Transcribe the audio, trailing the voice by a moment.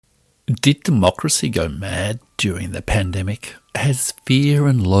Did democracy go mad during the pandemic? Has fear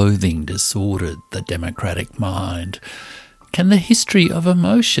and loathing disordered the democratic mind? Can the history of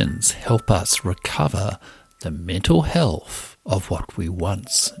emotions help us recover the mental health of what we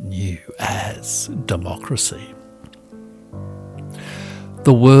once knew as democracy?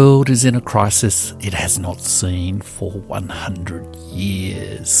 The world is in a crisis it has not seen for 100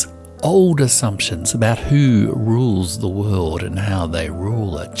 years. Old assumptions about who rules the world and how they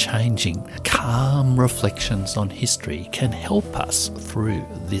rule are changing. Calm reflections on history can help us through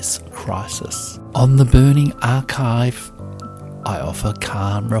this crisis. On the Burning Archive, I offer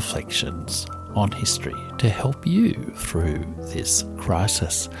calm reflections on history to help you through this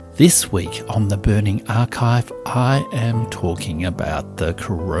crisis. This week on the Burning Archive, I am talking about the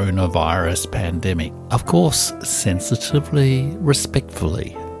coronavirus pandemic. Of course, sensitively,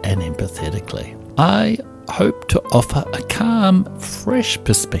 respectfully, and empathetically. I hope to offer a calm, fresh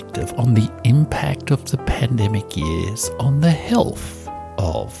perspective on the impact of the pandemic years on the health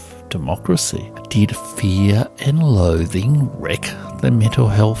of democracy. Did fear and loathing wreck the mental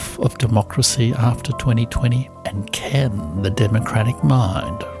health of democracy after 2020? And can the democratic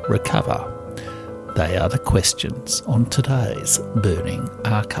mind recover? They are the questions on today's Burning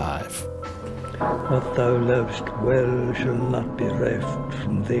Archive. What thou lovest well shall not be reft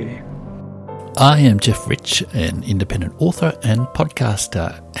from thee. I am Jeff Rich, an independent author and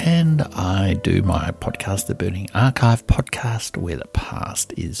podcaster, and I do my podcast, The Burning Archive podcast, where the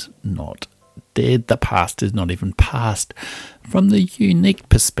past is not dead, the past is not even past, from the unique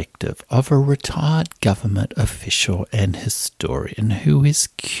perspective of a retired government official and historian who is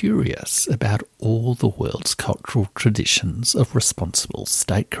curious about all the world's cultural traditions of responsible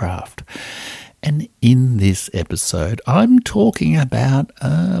statecraft. And in this episode, I'm talking about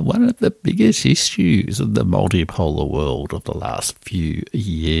one of the biggest issues of the multipolar world of the last few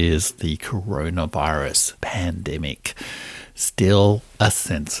years, the coronavirus pandemic. Still a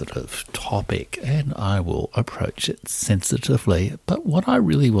sensitive topic, and I will approach it sensitively. But what I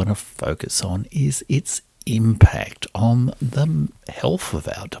really want to focus on is its impact on the health of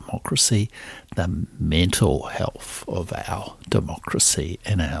our democracy, the mental health of our democracy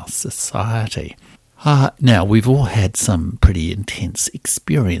and our society. Now, we've all had some pretty intense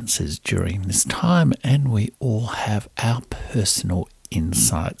experiences during this time, and we all have our personal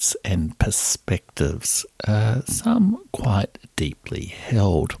insights and perspectives, some quite deeply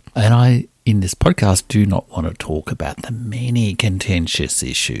held. And I, in this podcast, do not want to talk about the many contentious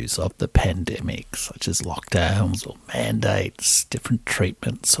issues of the pandemic, such as lockdowns or mandates, different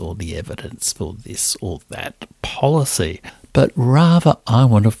treatments, or the evidence for this or that policy. But rather, I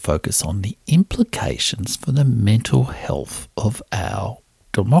want to focus on the implications for the mental health of our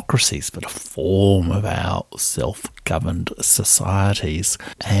democracies, for the form of our self-governed societies,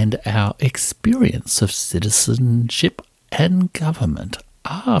 and our experience of citizenship and government.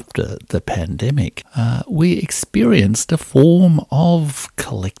 After the pandemic, we experienced a form of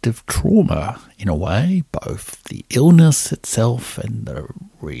collective trauma, in a way, both the illness itself and the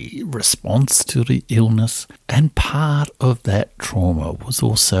response to the illness. And part of that trauma was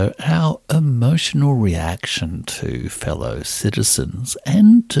also our emotional reaction to fellow citizens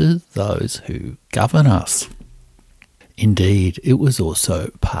and to those who govern us. Indeed, it was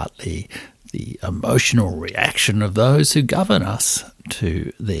also partly the emotional reaction of those who govern us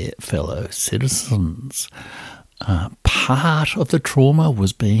to their fellow citizens. Part of the trauma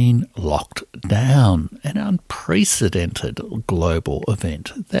was being locked down, an unprecedented global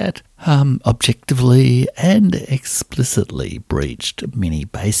event that objectively and explicitly breached many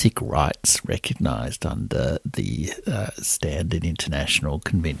basic rights recognised under the Standard International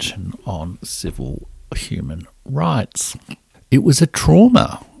Convention on Civil Human Rights. It was a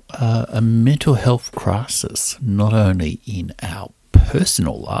trauma, a mental health crisis, not only in our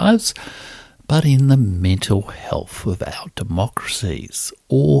personal lives, but in the mental health of our democracies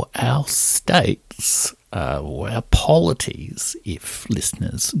or our states or our polities if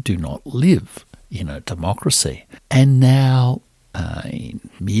listeners do not live in a democracy. And now, in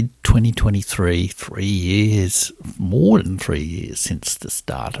mid-2023, 3 years, more than 3 years since the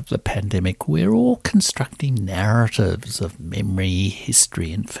start of the pandemic, we're all constructing narratives of memory,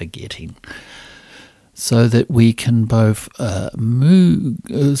 history and forgetting, so that we can both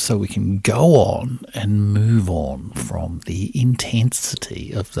we can go on and move on from the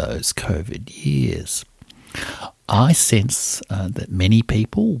intensity of those COVID years. I sense that many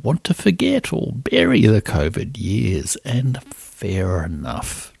people want to forget or bury the COVID years, and fair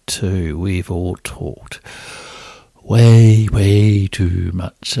enough too. We've all talked way too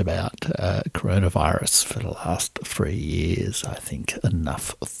much about coronavirus for the last 3 years. I think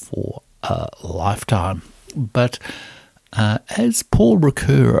enough for a lifetime. But as Paul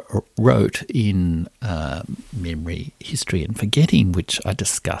Ricoeur wrote in Memory, History and Forgetting, which I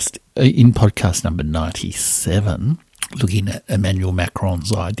discussed in podcast number 97, looking at Emmanuel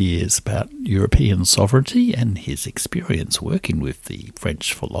Macron's ideas about European sovereignty and his experience working with the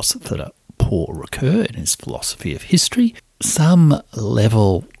French philosopher Paul Ricoeur and his philosophy of history, some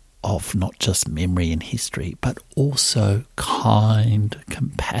level of not just memory and history, but also kind,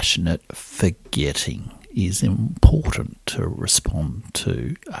 compassionate forgetting is important to respond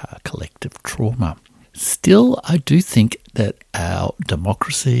to collective trauma. Still, I do think that our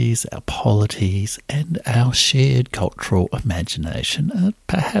democracies, our polities, and our shared cultural imagination are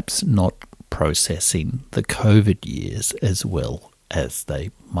perhaps not processing the COVID years as well as they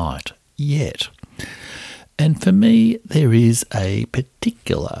might yet. And for me, there is a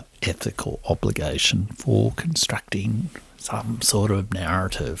particular ethical obligation for constructing some sort of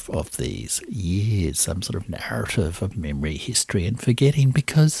narrative of these years, some sort of narrative of memory, history and forgetting,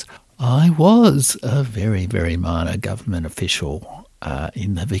 because I was a very, very minor government official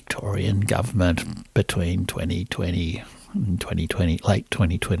in the Victorian government between 2020 and late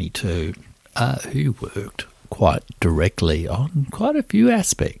 2022, who worked quite directly on quite a few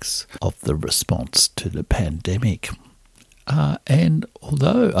aspects of the response to the pandemic. And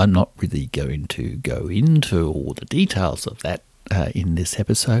although I'm not really going to go into all the details of that in this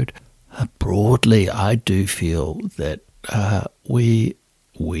episode, broadly I do feel that we,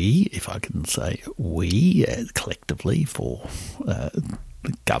 if I can say we, collectively for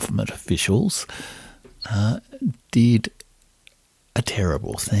the government officials, did a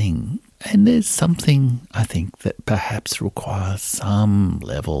terrible thing. And there's something, I think, that perhaps requires some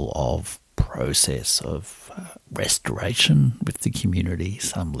level of process of restoration with the community,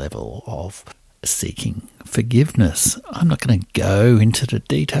 some level of seeking forgiveness. I'm not going to go into the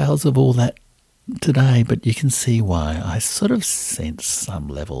details of all that today, but you can see why I sort of sense some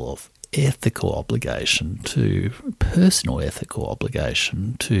level of ethical obligation, personal ethical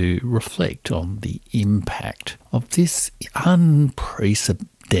obligation to reflect on the impact of this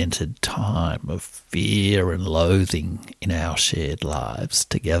unprecedented time of fear and loathing in our shared lives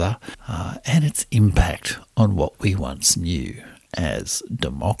together, and its impact on what we once knew as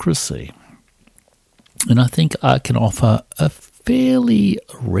democracy. And I think I can offer a fairly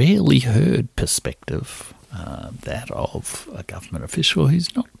rarely heard perspective, that of a government official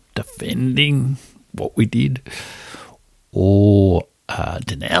who's not defending what we did or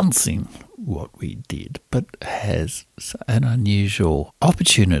denouncing what we did, but has an unusual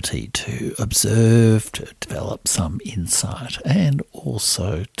opportunity to observe, to develop some insight, and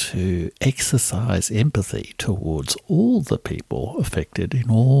also to exercise empathy towards all the people affected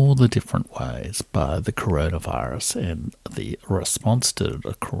in all the different ways by the coronavirus and the response to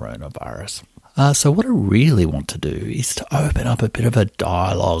the coronavirus. So what I really want to do is to open up a bit of a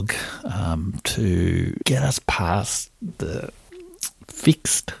dialogue to get us past the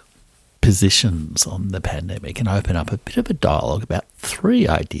fixed positions on the pandemic and open up a bit of a dialogue about three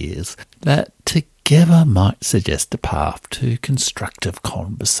ideas that together might suggest a path to constructive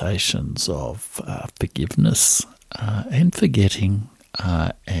conversations of forgiveness and forgetting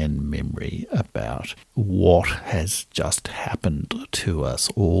and memory about what has just happened to us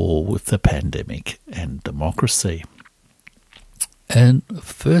all with the pandemic and democracy. And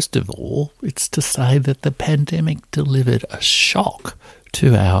first of all, it's to say that the pandemic delivered a shock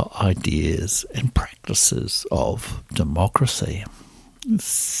to our ideas and practices of democracy.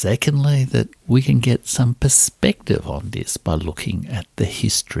 Secondly, that we can get some perspective on this by looking at the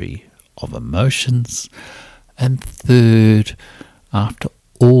history of emotions. And third, after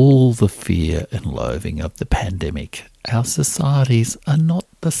all the fear and loathing of the pandemic, our societies are not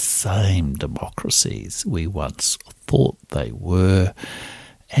the same democracies we once thought they were,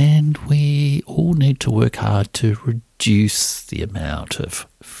 and we all need to work hard to reduce the amount of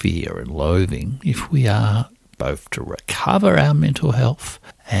fear and loathing if we are both to recover our mental health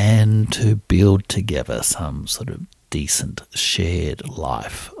and to build together some sort of decent shared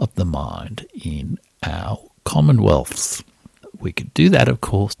life of the mind in our commonwealths. We could do that, of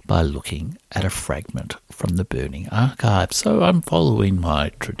course, by looking at a fragment from the Burning Archive. So I'm following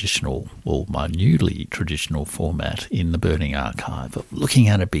my newly traditional format in the Burning Archive of looking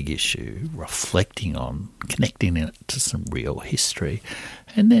at a big issue, reflecting on, connecting it to some real history,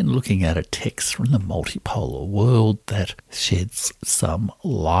 and then looking at a text from the multipolar world that sheds some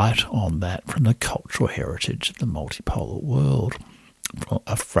light on that from the cultural heritage of the multipolar world,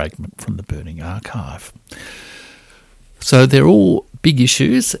 a fragment from the Burning Archive. So they're all big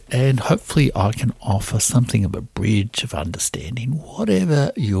issues, and hopefully I can offer something of a bridge of understanding,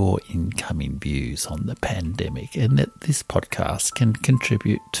 whatever your incoming views on the pandemic, and that this podcast can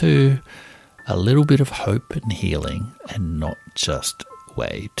contribute to a little bit of hope and healing, and not just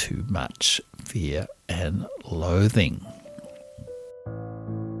way too much fear and loathing.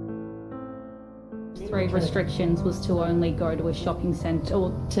 3 restrictions was to only go to a shopping centre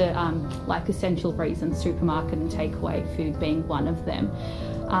or to like essential reasons, supermarket and takeaway food being one of them.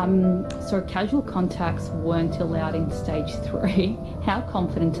 So casual contacts weren't allowed in stage 3. How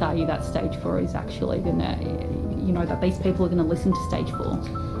confident are you that stage 4 is actually gonna, that these people are gonna listen to stage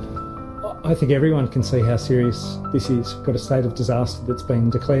 4? I think everyone can see how serious this is. We've got a state of disaster that's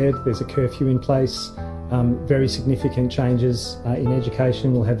been declared. There's a curfew in place. Very significant changes in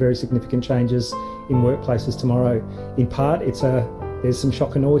education. We'll have very significant changes in workplaces tomorrow. In part, there's some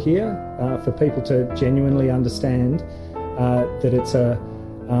shock and awe here for people to genuinely understand that it's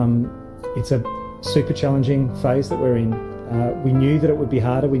a super challenging phase that we're in. We knew that it would be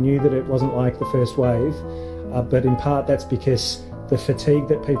harder. We knew that it wasn't like the first wave, but in part that's because the fatigue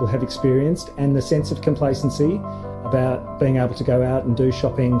that people have experienced and the sense of complacency about being able to go out and do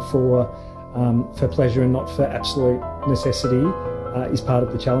shopping for pleasure and not for absolute necessity is part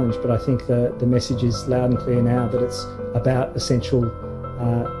of the challenge. But I think the message is loud and clear now that it's about essential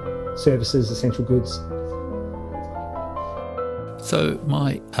services, essential goods. So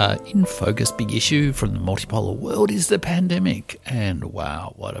my in focus big issue from the multipolar world is the pandemic, and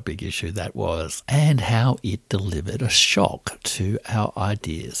wow, what a big issue that was, and how it delivered a shock to our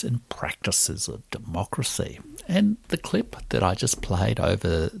ideas and practices of democracy. And the clip that I just played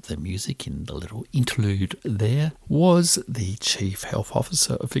over the music in the little interlude there was the Chief Health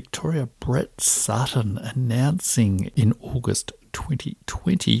Officer of Victoria, Brett Sutton, announcing in August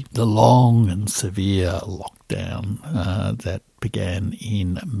 2020 the long and severe lockdown that began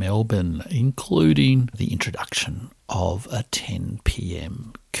in Melbourne, including the introduction of a 10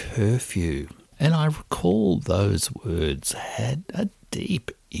 p.m. curfew. And I recall those words had a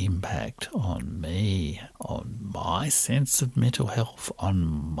deep impact on me, on my sense of mental health, on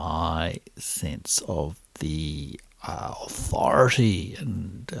my sense of the authority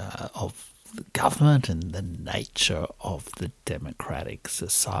and of the government and the nature of the democratic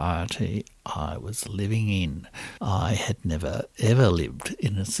society I was living in. I had never ever lived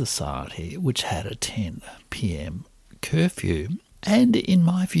in a society which had a 10 p.m. curfew. And in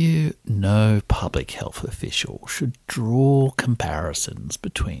my view, no public health official should draw comparisons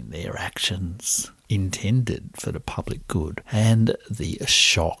between their actions intended for the public good and the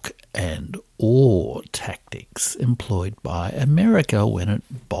shock and awe tactics employed by America when it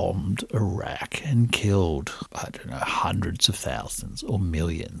bombed Iraq and killed, hundreds of thousands or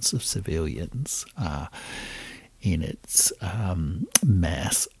millions of civilians in its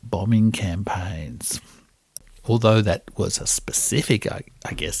mass bombing campaigns. Although that was a specific,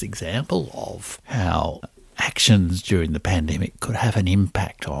 I guess, example of how actions during the pandemic could have an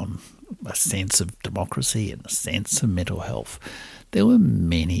impact on a sense of democracy and a sense of mental health, there were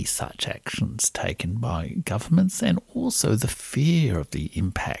many such actions taken by governments, and also the fear of the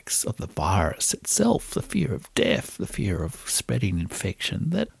impacts of the virus itself, the fear of death, the fear of spreading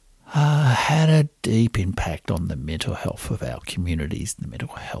infection, that had a deep impact on the mental health of our communities, the mental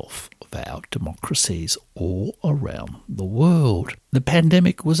health of our democracies all around the world. The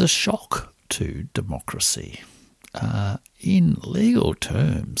pandemic was a shock to democracy. In legal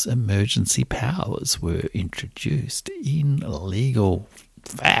terms, emergency powers were introduced. In legal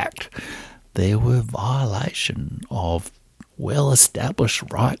fact, there were violations of well-established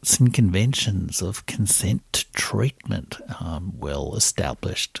rights and conventions of consent to treatment,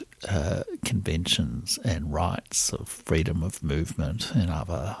 well-established conventions and rights of freedom of movement and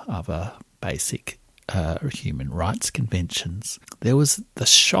other basic human rights conventions. There was the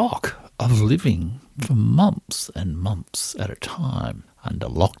shock of living for months and months at a time under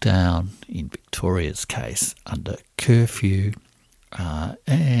lockdown, in Victoria's case, under curfew,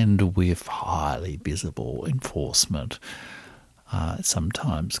 and with highly visible enforcement,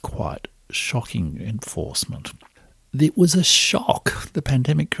 sometimes quite shocking enforcement. It was a shock. The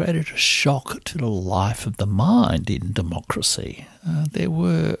pandemic created a shock to the life of the mind in democracy. There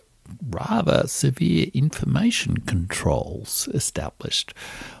were rather severe information controls established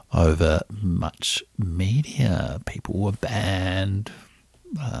over much media. People were banned,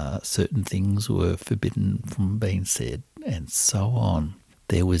 certain things were forbidden from being said, and so on.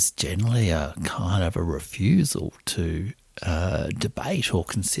 There was generally a kind of a refusal to debate or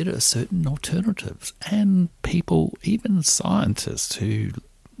consider certain alternatives, and people, even scientists who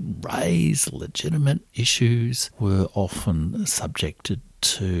raise legitimate issues were often subjected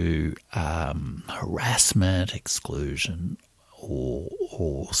to harassment, exclusion,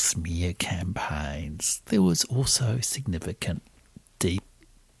 or smear campaigns. There was also significant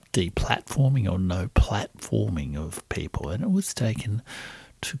deplatforming or no platforming of people, and it was taken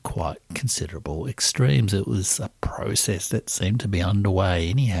to quite considerable extremes. It was a process that seemed to be underway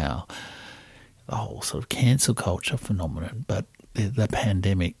anyhow, the whole sort of cancel culture phenomenon, but the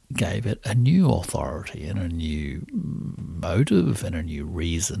pandemic gave it a new authority and a new motive and a new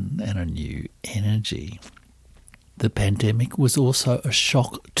reason and a new energy. The pandemic was also a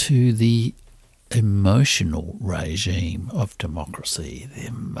shock to the emotional regime of democracy. The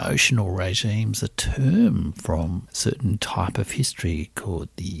emotional regime's a term from a certain type of history called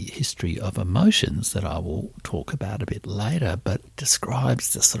the history of emotions that I will talk about a bit later, but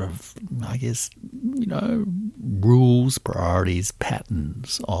describes the sort of, rules, priorities,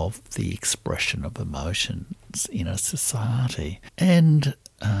 patterns of the expression of emotions in a society. And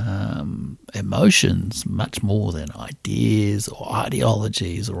emotions, much more than ideas or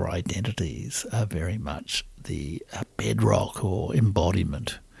ideologies or identities, are very much the bedrock or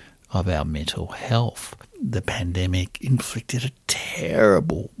embodiment of our mental health. The pandemic inflicted a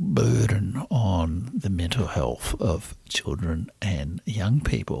terrible burden on the mental health of children and young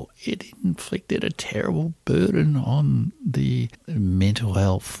people. It inflicted a terrible burden on the mental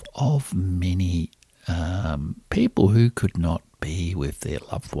health of many people who could not be with their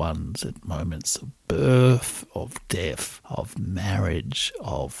loved ones at moments of birth, of death, of marriage,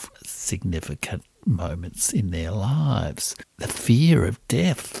 of significant moments in their lives. The fear of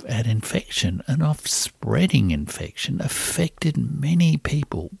death and infection and of spreading infection affected many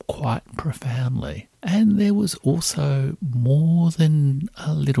people quite profoundly. And there was also more than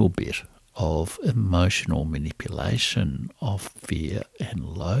a little bit of emotional manipulation of fear and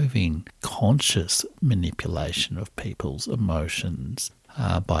loathing, conscious manipulation of people's emotions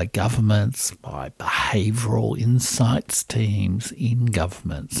by governments, by behavioural insights teams in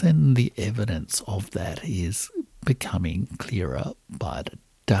governments, and the evidence of that is becoming clearer by the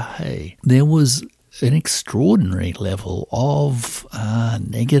day. There was an extraordinary level of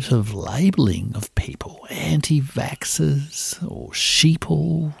negative labelling of people, anti-vaxxers or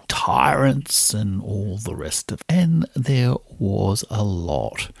sheeple, tyrants and all the rest of it. And there was a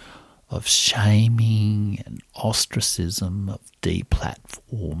lot of shaming and ostracism, of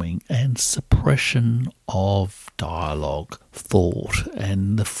deplatforming and suppression of dialogue, thought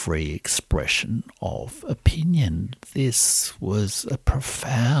and the free expression of opinion. This was a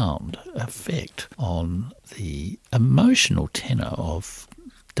profound effect on the emotional tenor of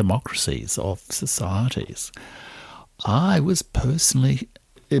democracies, of societies. I was personally,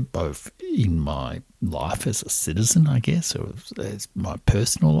 both in my life as a citizen, I guess, or as my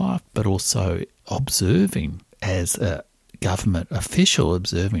personal life, but also observing as a government official,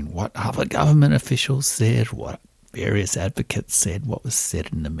 observing what other government officials said, what various advocates said, what was said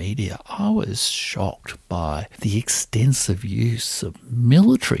in the media. I was shocked by the extensive use of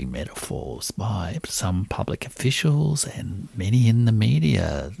military metaphors by some public officials and many in the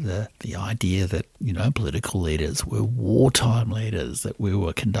media. The idea that, political leaders were wartime leaders, that we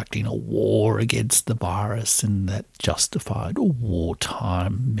were conducting a war against the virus, and that justified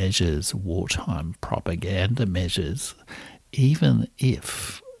wartime measures, wartime propaganda measures, even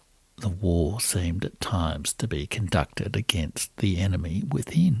if the war seemed at times to be conducted against the enemy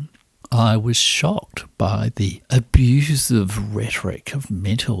within. I was shocked by the abusive rhetoric of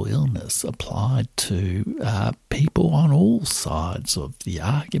mental illness applied to people on all sides of the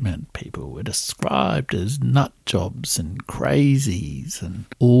argument. People were described as nut jobs and crazies and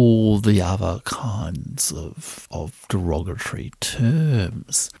all the other kinds of derogatory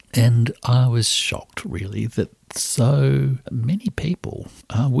terms. And I was shocked, really, that so many people,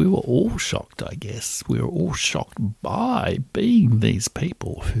 we were all shocked, I guess. We were all shocked by being these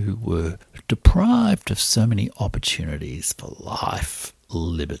people who were deprived of so many opportunities for life,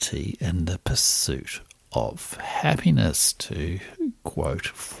 liberty, and the pursuit of happiness, to quote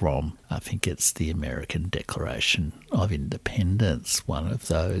from, I think it's the American Declaration of Independence, one of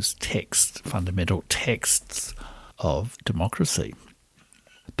those fundamental texts of democracy.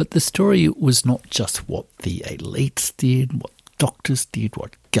 But the story was not just what the elites did, what doctors did,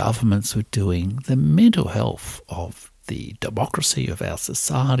 what governments were doing. The mental health of the democracy of our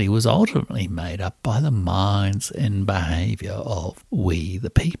society was ultimately made up by the minds and behaviour of we the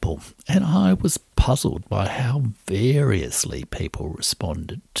people. And I was puzzled by how variously people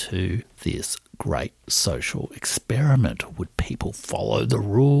responded to this great social experiment. Would people follow the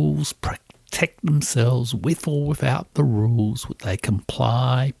rules, protect protect themselves with or without the rules? Would they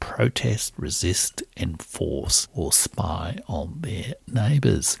comply, protest, resist, enforce, or spy on their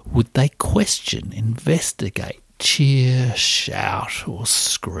neighbours? Would they question, investigate, cheer, shout, or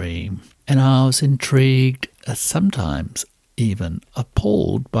scream? And I was intrigued, sometimes even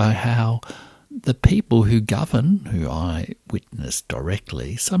appalled, by how the people who govern, who I witnessed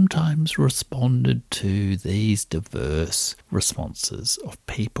directly, sometimes responded to these diverse responses of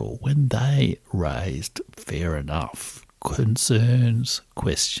people when they raised, fair enough, concerns,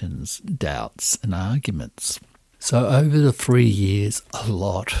 questions, doubts, and arguments. So over the 3 years, a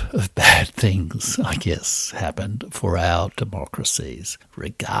lot of bad things, I guess, happened for our democracies,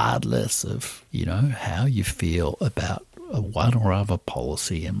 regardless of, how you feel about one or other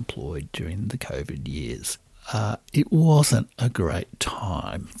policy employed during the COVID years. It wasn't a great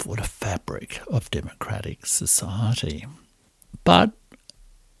time for the fabric of democratic society. But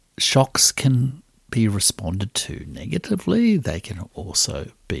shocks can be responded to negatively. They can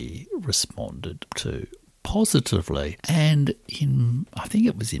also be responded to positively. And I think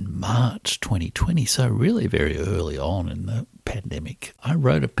it was in March 2020, so really very early on in the pandemic, I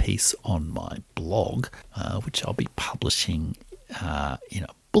wrote a piece on my blog, which I'll be publishing in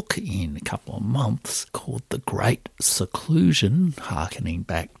a book in a couple of months, called The Great Seclusion, harkening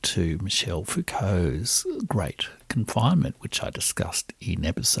back to Michel Foucault's Great Confinement, which I discussed in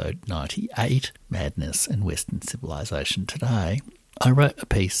episode 98, Madness and Western Civilization Today. I wrote a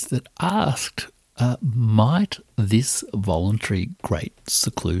piece that asked, might this voluntary great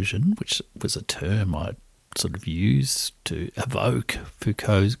seclusion, which was a term I sort of used to evoke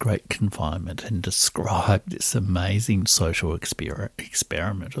Foucault's Great Confinement and describe this amazing social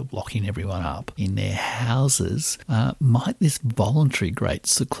experiment of locking everyone up in their houses, might this voluntary great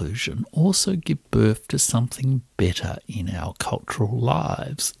seclusion also give birth to something better in our cultural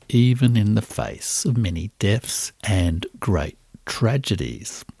lives, even in the face of many deaths and great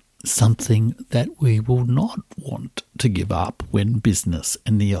tragedies? Something that we will not want to give up when business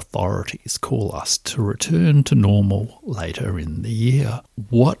and the authorities call us to return to normal later in the year.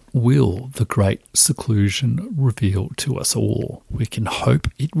 What will the great seclusion reveal to us all? We can hope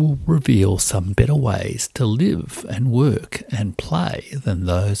it will reveal some better ways to live and work and play than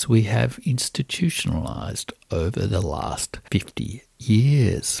those we have institutionalised over the last 50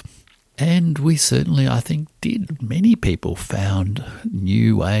 years. And we certainly, I think, did. Many people found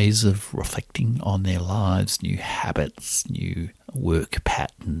new ways of reflecting on their lives, new habits, new work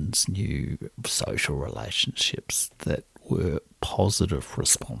patterns, new social relationships that were positive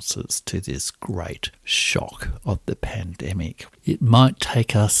responses to this great shock of the pandemic. It might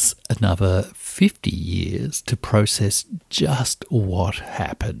take us another 50 years to process just what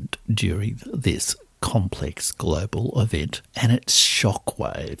happened during this complex global event and its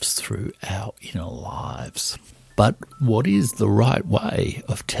shockwaves through our inner lives. But what is the right way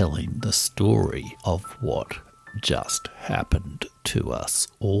of telling the story of what just happened to us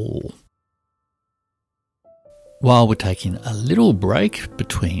all? While we're taking a little break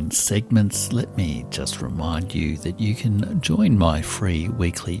between segments, let me just remind you that you can join my free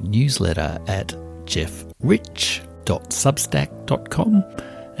weekly newsletter at jeffrich.substack.com.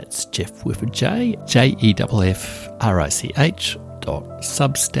 It's Jeff with a J,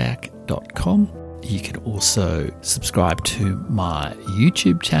 JEFFRICH.substack.com. You can also subscribe to my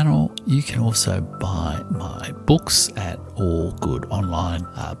YouTube channel. You can also buy my books at all good online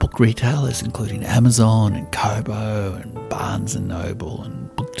book retailers, including Amazon and Kobo and Barnes & Noble and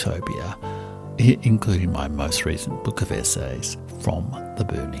Booktopia, including my most recent book of essays from the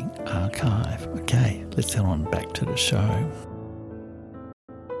Burning Archive. Okay, let's head on back to the show.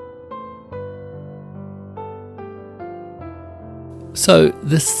 So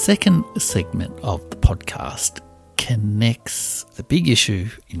the second segment of the podcast connects the big issue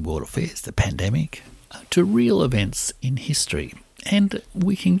in world affairs, the pandemic, to real events in history. And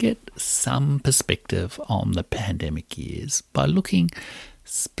we can get some perspective on the pandemic years by looking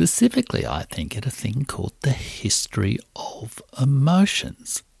specifically, I think, at a thing called the history of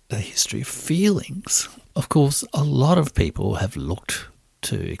emotions, the history of feelings. Of course, a lot of people have looked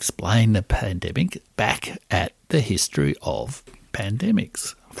to explain the pandemic back at the history of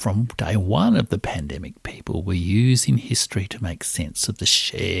pandemics. From day one of the pandemic, people were using history to make sense of the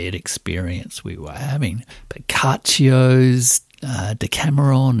shared experience we were having. Boccaccio's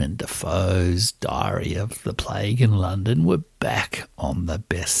Decameron and Defoe's Diary of the Plague in London were back on the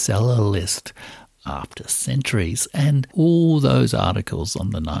bestseller list after centuries, and all those articles on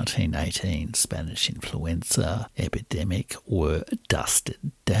the 1918 Spanish influenza epidemic were dusted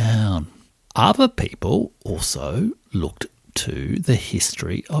down. Other people also looked to the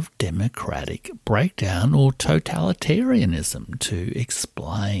history of democratic breakdown or totalitarianism to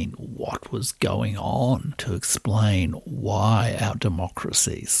explain what was going on, to explain why our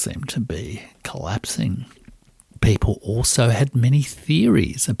democracies seem to be collapsing. People also had many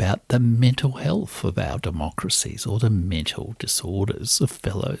theories about the mental health of our democracies or the mental disorders of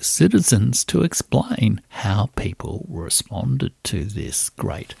fellow citizens to explain how people responded to this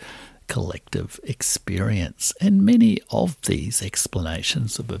great collective experience. And many of these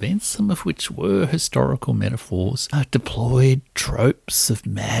explanations of events, some of which were historical metaphors, deployed tropes of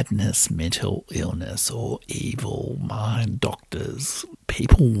madness, mental illness, or evil mind doctors.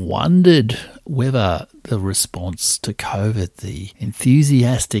 People wondered whether the response to COVID, the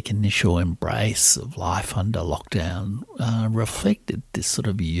enthusiastic initial embrace of life under lockdown, reflected this sort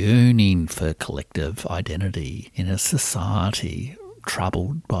of yearning for collective identity in a society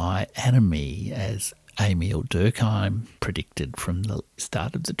troubled by anomie, as Emil Durkheim predicted from the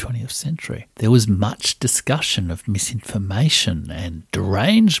start of the 20th century. There was much discussion of misinformation and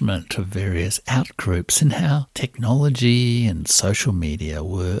derangement of various outgroups and how technology and social media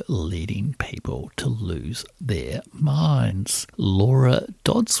were leading people to lose their minds. Laura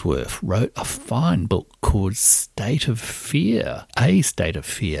Dodsworth wrote a fine book called State of Fear, A State of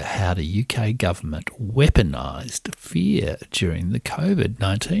Fear, how the UK government weaponised fear during the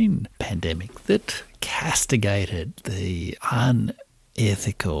COVID-19 pandemic that castigated the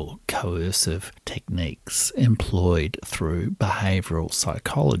unethical, coercive techniques employed through behavioural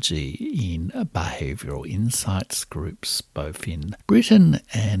psychology in behavioural insights groups, both in Britain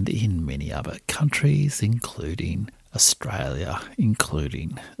and in many other countries, including Australia,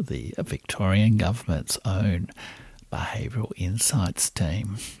 including the Victorian government's own behavioural insights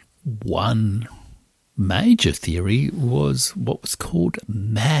team. One major theory was what was called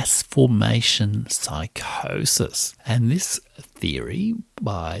mass formation psychosis. And this theory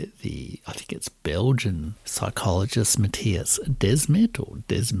by I think it's Belgian psychologist Matthias Desmet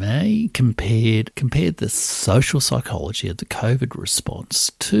compared the social psychology of the COVID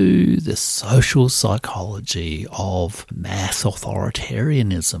response to the social psychology of mass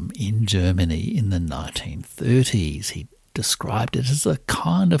authoritarianism in Germany in the 1930s. He described it as a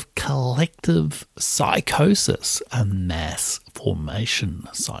kind of collective psychosis, a mass formation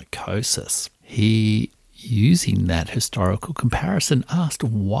psychosis. He, using that historical comparison, asked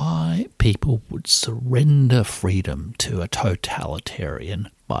why people would surrender freedom to a totalitarian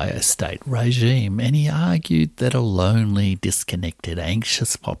biostate regime, and he argued that a lonely, disconnected,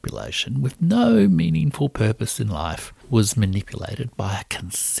 anxious population with no meaningful purpose in life was manipulated by a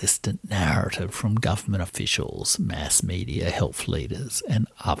consistent narrative from government officials, mass media, health leaders, and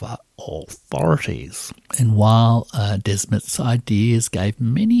other authorities. And while Desmet's ideas gave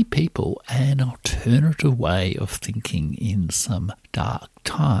many people an alternative way of thinking in some dark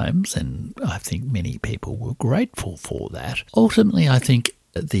times, and I think many people were grateful for that, ultimately I think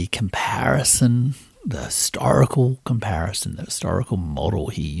the historical model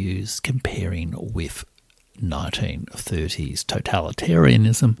he used comparing with 1930s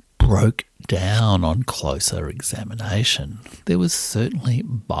totalitarianism broke down on closer examination. There was certainly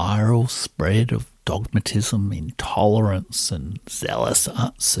viral spread of dogmatism, intolerance and zealous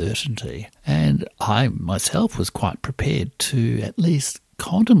uncertainty, and I myself was quite prepared to at least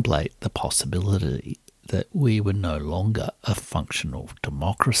contemplate the possibility that we were no longer a functional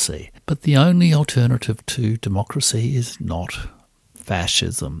democracy. But the only alternative to democracy is not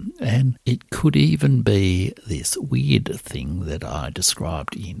fascism, and it could even be this weird thing that I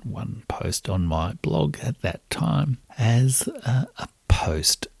described in one post on my blog at that time as a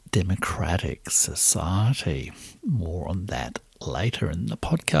post-democratic society. More on that later in the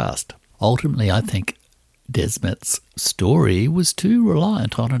podcast. Ultimately, I think Desmet's story was too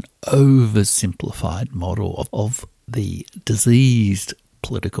reliant on an oversimplified model of the diseased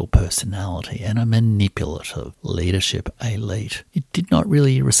political personality and a manipulative leadership elite. It did not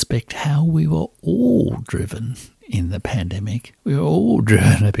really respect how we were all driven in the pandemic. We were all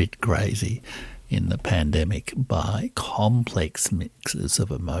driven a bit crazy in the pandemic by complex mixes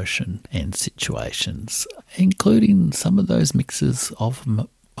of emotion and situations, including some of those mixes of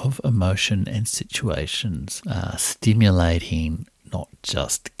emotion and situations stimulating not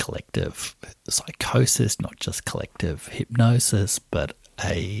just collective psychosis, not just collective hypnosis, but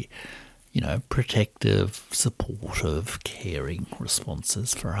a protective, supportive, caring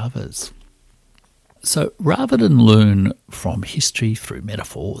responses for others. So rather than learn from history through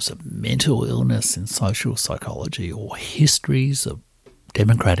metaphors of mental illness in social psychology or histories of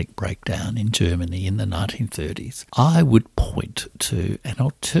democratic breakdown in Germany in the 1930s, I would point to an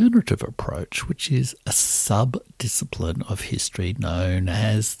alternative approach, which is a sub-discipline of history known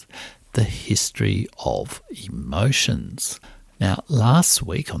as the history of emotions. Now, last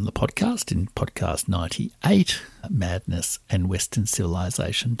week on the podcast, in podcast 98, Madness and Western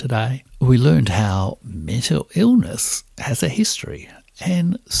Civilization Today, we learned how mental illness has a history,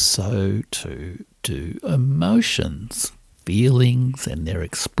 and so too do emotions. Feelings and their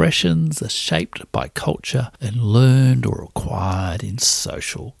expressions are shaped by culture and learned or acquired in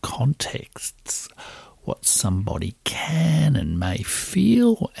social contexts. What somebody can and may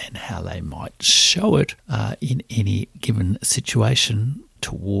feel and how they might show it in any given situation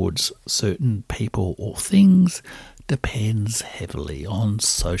towards certain people or things depends heavily on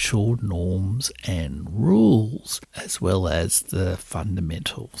social norms and rules, as well as the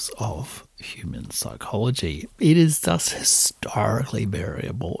fundamentals of human psychology. It is thus historically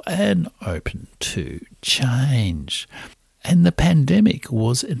variable and open to change. And the pandemic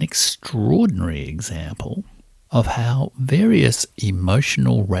was an extraordinary example of how various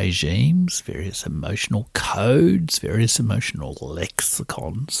emotional regimes, various emotional codes, various emotional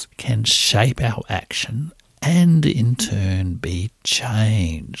lexicons can shape our action and in turn be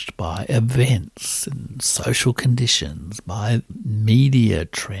changed by events and social conditions, by media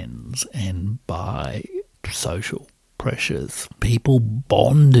trends and by social pressures. People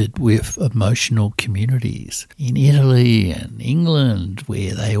bonded with emotional communities in Italy and England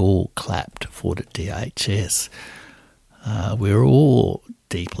where they all clapped for the DHS. We're all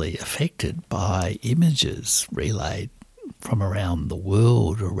deeply affected by images relayed from around the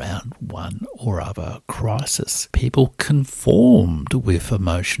world around one or other crisis. People conformed with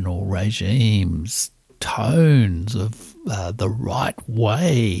emotional regimes, tones of the right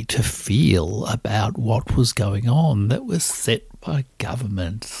way to feel about what was going on that was set by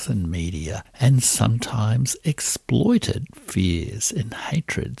governments and media, and sometimes exploited fears and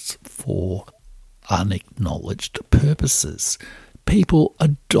hatreds for unacknowledged purposes. People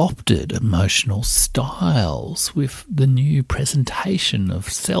adopted emotional styles with the new presentation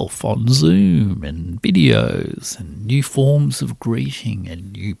of self on Zoom and videos and new forms of greeting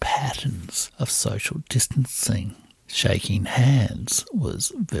and new patterns of social distancing. Shaking hands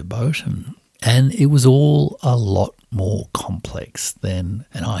was verboten. And it was all a lot more complex than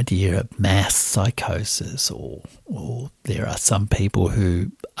an idea of mass psychosis, or there are some people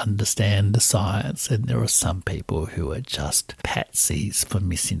who understand the science and there are some people who are just patsies for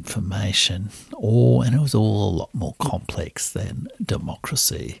misinformation, and it was all a lot more complex than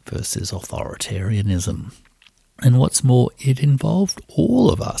democracy versus authoritarianism. And what's more, it involved all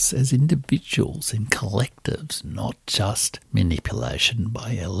of us as individuals and collectives, not just manipulation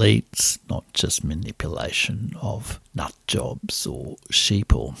by elites, not just manipulation of nut jobs or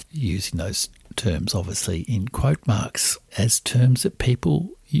sheeple, using those terms obviously in quote marks as terms that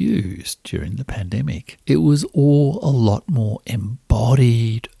people used during the pandemic. It was all a lot more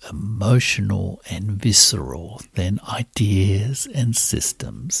embodied, emotional and visceral than ideas and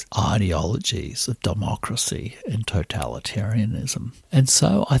systems, ideologies of democracy and totalitarianism. And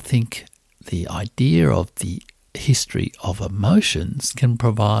so I think the idea of the history of emotions can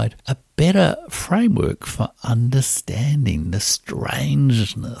provide a better framework for understanding the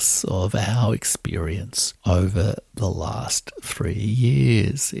strangeness of our experience over the last 3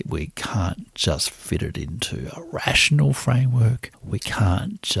 years. We can't just fit it into a rational framework. We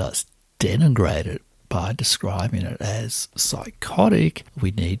can't just denigrate it by describing it as psychotic.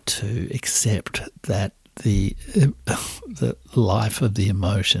 We need to accept that the life of the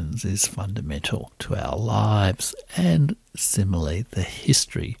emotions is fundamental to our lives, and similarly the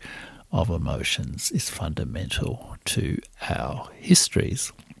history of emotions is fundamental to our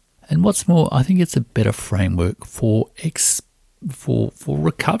histories. And what's more, I think it's a better framework for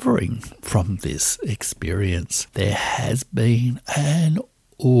recovering from this experience. There has been an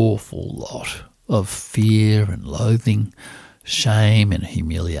awful lot of fear and loathing, shame and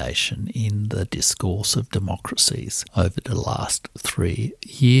humiliation in the discourse of democracies over the last 3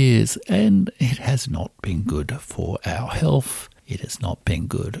 years, and it has not been good for our health. It has not been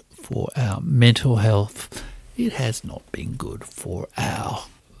good for our mental health. It has not been good for our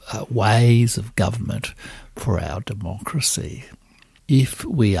ways of government, for our democracy. If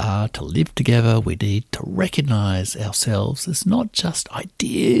we are to live together, we need to recognise ourselves as not just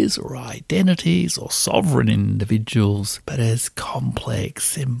ideas or identities or sovereign individuals, but as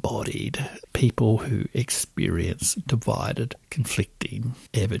complex, embodied people who experience divided, conflicting,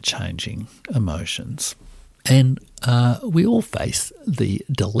 ever-changing emotions. And we all face the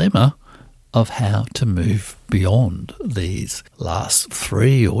dilemma of how to move beyond these last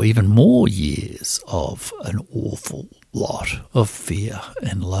 3 or even more years of an awful lot of fear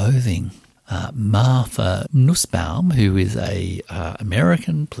and loathing. Martha Nussbaum, who is a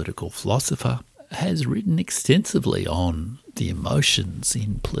American political philosopher, has written extensively on the emotions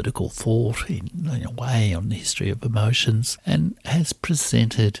in political thought, in a way on the history of emotions, and has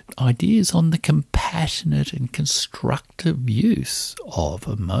presented ideas on the compassionate and constructive use of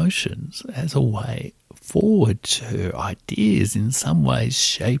emotions as a way forward. Her ideas in some ways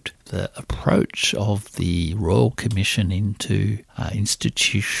shaped the approach of the Royal Commission into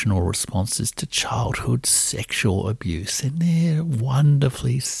institutional responses to childhood sexual abuse and their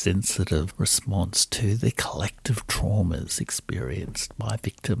wonderfully sensitive response to the collective traumas experienced by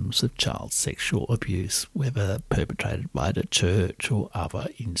victims of child sexual abuse, whether perpetrated by the church or other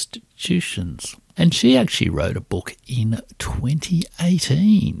institutions. And she actually wrote a book in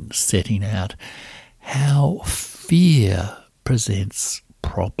 2018 setting out how fear presents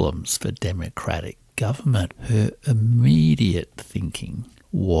problems for democratic government. Her immediate thinking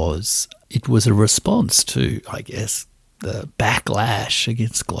was it was a response to, I guess, the backlash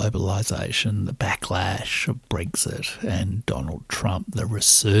against globalisation, the backlash of Brexit and Donald Trump, the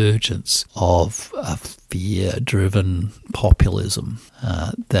resurgence of a fear-driven populism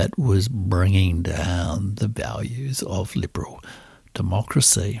that was bringing down the values of liberal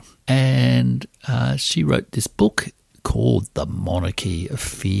democracy. And she wrote this book called The Monarchy of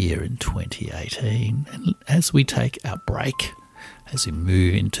Fear in 2018. And as we take our break, as we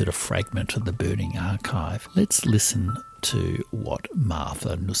move into the fragment of the Burning Archive, let's listen to what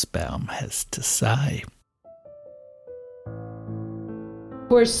Martha Nussbaum has to say. Of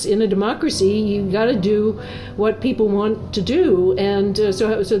course, in a democracy, you got to do what people want to do, and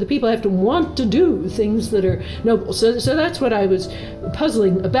so the people have to want to do things that are noble. So that's what I was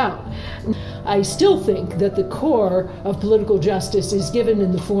puzzling about. I still think that the core of political justice is given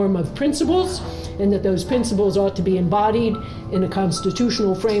in the form of principles, and that those principles ought to be embodied in a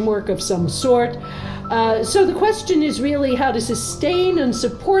constitutional framework of some sort. So the question is really how to sustain and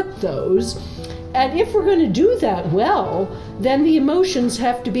support those. And if we're going to do that well, then the emotions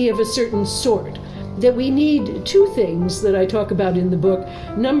have to be of a certain sort. That we need 2 things that I talk about in the book.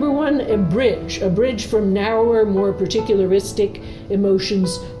 Number 1, a bridge from narrower, more particularistic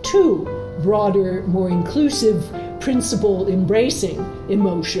emotions to broader, more inclusive, principle-embracing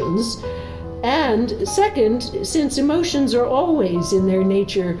emotions. And second, since emotions are always in their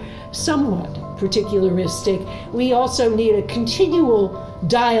nature somewhat particularistic, we also need a continual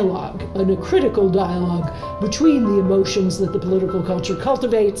dialogue, and a critical dialogue between the emotions that the political culture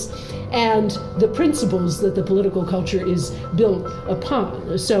cultivates and the principles that the political culture is built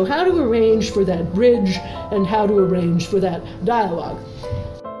upon. So how to arrange for that bridge and how to arrange for that dialogue.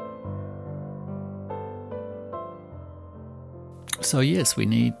 So yes, we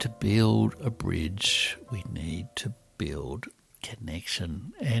need to build a bridge, we need to build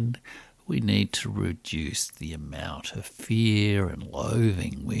connection, and we need to reduce the amount of fear and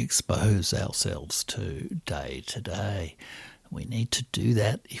loathing we expose ourselves to day. We need to do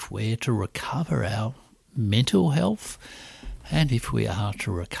that if we're to recover our mental health and if we are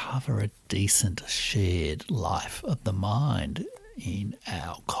to recover a decent shared life of the mind in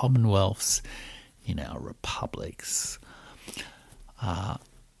our commonwealths, in our republics.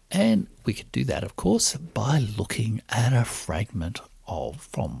 And we could do that, of course, by looking at a fragment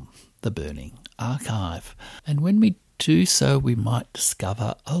from the Burning Archive. And when we do so, we might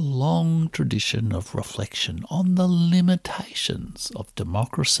discover a long tradition of reflection on the limitations of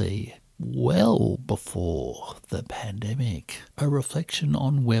democracy well before the pandemic. A reflection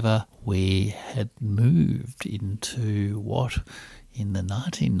on whether we had moved into what in the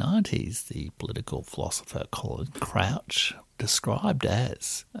 1990s the political philosopher Colin Crouch described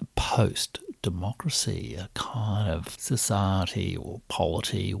as a post-democracy, a kind of society or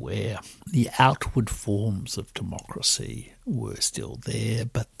polity where the outward forms of democracy were still there,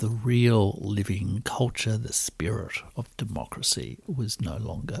 but the real living culture, the spirit of democracy, was no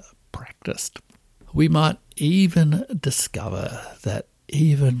longer practiced. We might even discover that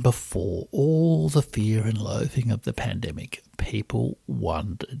even before all the fear and loathing of the pandemic, people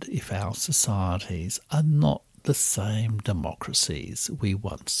wondered if our societies are not the same democracies we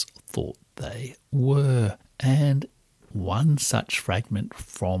once thought they were. And one such fragment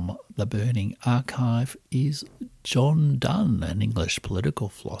from the Burning Archive is John Donne, an English political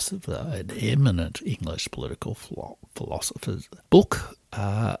philosopher, an eminent English political philosopher's book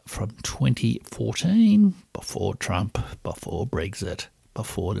from 2014, before Trump, before Brexit,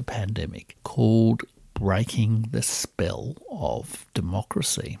 before the pandemic, called Breaking the Spell of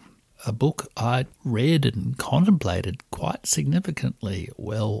Democracy. a book I'd read and contemplated quite significantly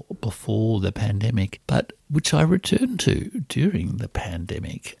well before the pandemic, but which I returned to during the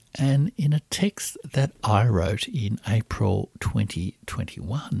pandemic, and in a text that I wrote in April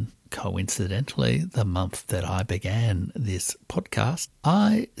 2021. Coincidentally, the month that I began this podcast,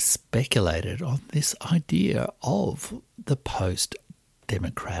 I speculated on this idea of the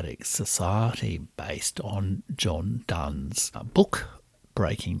post-democratic society based on John Donne's book,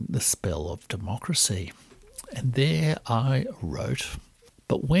 Breaking the Spell of Democracy. And there I wrote,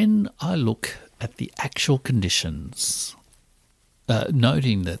 but when I look at the actual conditions,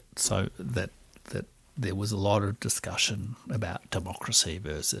 noting that there was a lot of discussion about democracy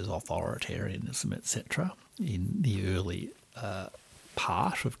versus authoritarianism, etc., in the early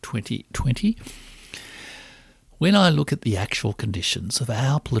part of 2020. When I look at the actual conditions of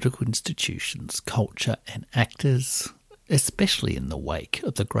our political institutions, culture and actors, especially in the wake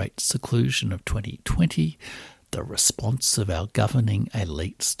of the great seclusion of 2020, the response of our governing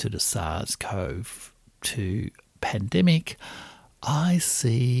elites to the SARS-CoV-2 pandemic, I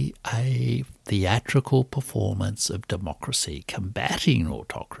see a theatrical performance of democracy combating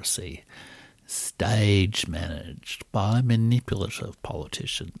autocracy, stage managed by manipulative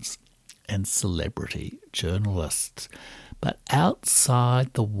politicians and celebrity journalists. But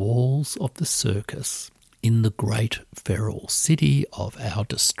outside the walls of the circus, in the great feral city of our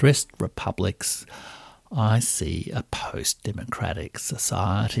distressed republics, I see a post-democratic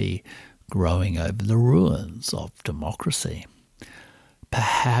society growing over the ruins of democracy.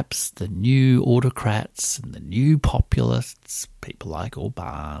 Perhaps the new autocrats and the new populists, people like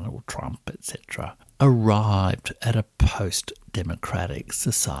Orban or Trump, etc., arrived at a post-democratic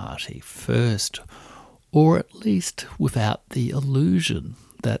society first, or at least without the illusion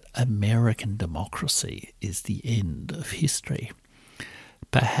that American democracy is the end of history.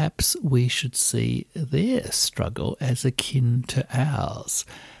 Perhaps we should see their struggle as akin to ours,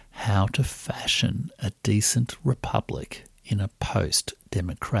 how to fashion a decent republic in a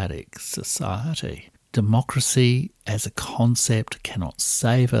post-democratic society. Democracy as a concept cannot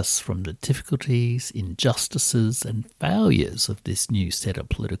save us from the difficulties, injustices and failures of this new set of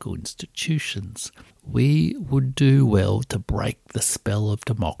political institutions. We would do well to break the spell of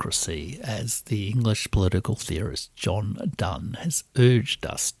democracy, as the English political theorist John Donne has urged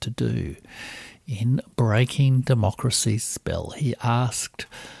us to do. In Breaking Democracy's Spell, he asked,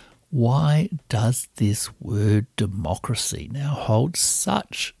 why does this word democracy now hold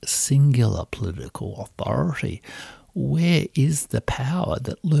such singular political authority? Where is the power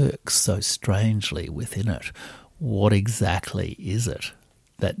that lurks so strangely within it? What exactly is it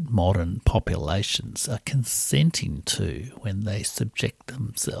that modern populations are consenting to when they subject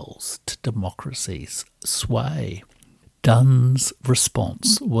themselves to democracy's sway? Donne's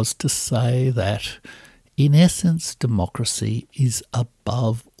response was to say that, in essence, democracy is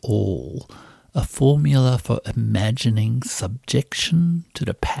above all a formula for imagining subjection to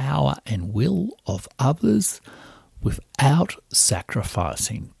the power and will of others without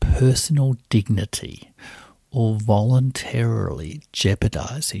sacrificing personal dignity or voluntarily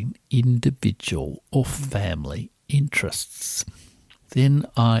jeopardizing individual or family interests. Then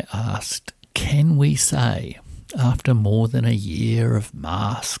I asked, can we say, after more than a year of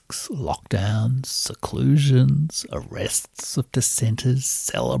masks, lockdowns, seclusions, arrests of dissenters,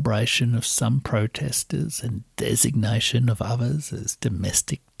 celebration of some protesters and designation of others as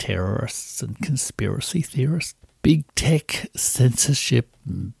domestic terrorists and conspiracy theorists, big tech, censorship,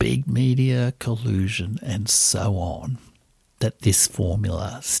 big media, collusion and so on, that this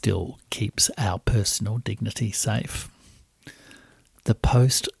formula still keeps our personal dignity safe? The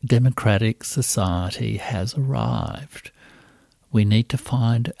post-democratic society has arrived. We need to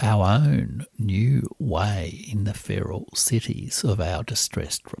find our own new way in the feral cities of our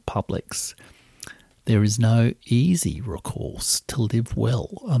distressed republics. There is no easy recourse to live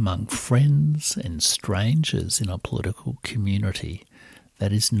well among friends and strangers in a political community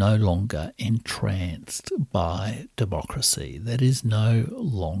that is no longer entranced by democracy, that is no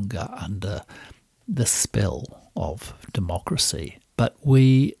longer under the spell of democracy. But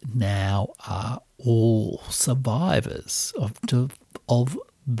we now are all survivors of the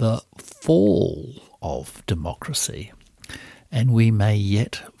fall of democracy, and we may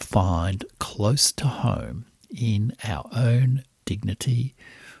yet find close to home in our own dignity,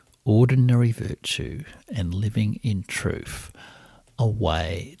 ordinary virtue, and living in truth a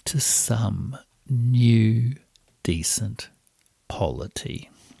way to some new, decent polity.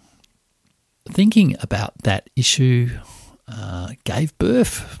 Thinking about that issue gave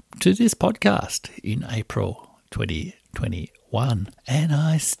birth to this podcast in April 2021. one. And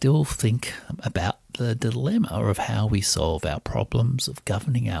I still think about the dilemma of how we solve our problems of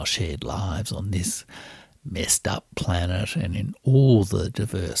governing our shared lives on this messed up planet and in all the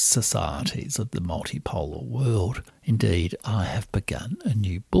diverse societies of the multipolar world. Indeed, I have begun a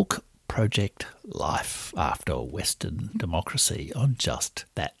new book, Project Life After Western Democracy, on just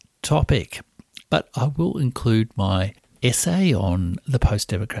that topic. But I will include my essay on the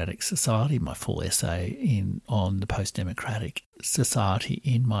post-democratic society, my full essay on the post-democratic society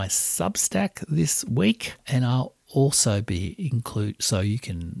in my Substack this week, and I'll also so you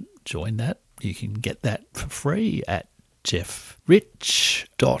can join that. You can get that for free at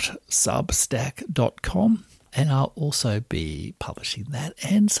jeffrich.substack.com. And I'll also be publishing that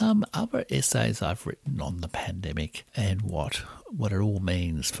and some other essays I've written on the pandemic and what it all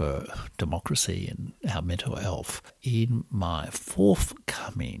means for democracy and our mental health in my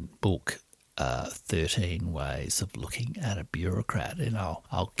forthcoming book, 13 Ways of Looking at a Bureaucrat. And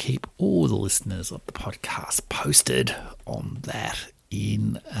I'll keep all the listeners of the podcast posted on that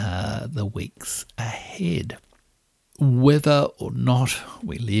in the weeks ahead. Whether or not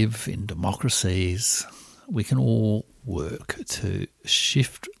we live in democracies, we can all work to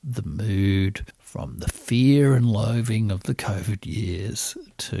shift the mood from the fear and loathing of the COVID years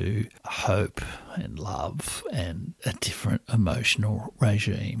to hope and love and a different emotional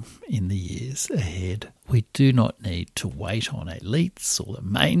regime in the years ahead. We do not need to wait on elites or the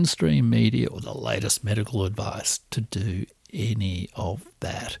mainstream media or the latest medical advice to do any of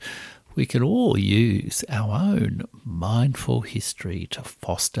that. We can all use our own mindful history to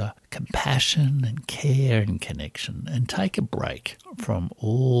foster compassion and care and connection and take a break from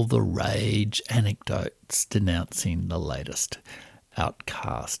all the rage anecdotes denouncing the latest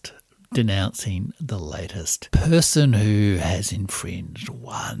outcast, denouncing the latest person who has infringed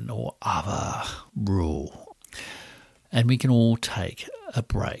one or other rule. And we can all take a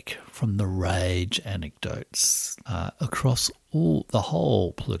break from the rage anecdotes across the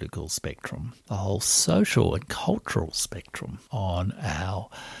whole political spectrum, the whole social and cultural spectrum on our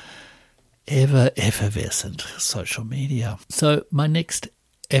ever-effervescent social media. So my next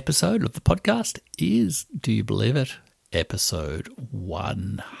episode of the podcast is, do you believe it, episode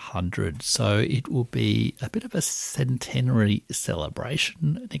 100. So it will be a bit of a centenary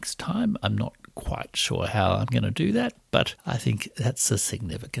celebration next time. I'm not quite sure how I'm going to do that, but I think that's a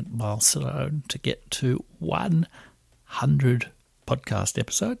significant milestone to get to 100 podcast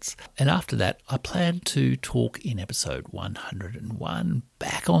episodes. And after that, I plan to talk in episode 101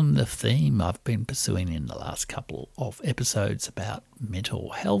 back on the theme I've been pursuing in the last couple of episodes about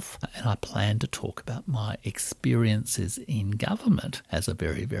mental health. And I plan to talk about my experiences in government as a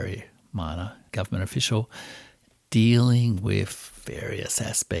very, very minor government official, dealing with various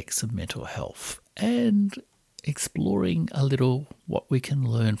aspects of mental health and exploring a little what we can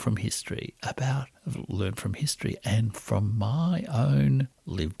learn from history and from my own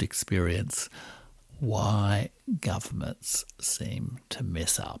lived experience, why governments seem to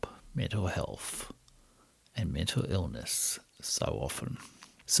mess up mental health and mental illness so often.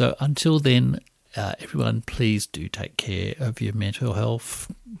 So until then, everyone, please do take care of your mental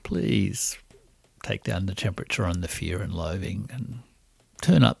health. Please take down the temperature on the fear and loathing and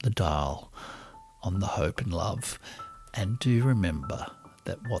turn up the dial on the hope and love. And do remember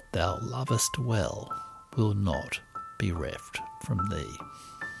that what thou lovest well will not be reft from thee.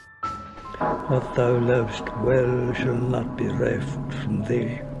 What thou lovest well shall not be reft from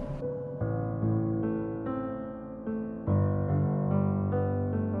thee.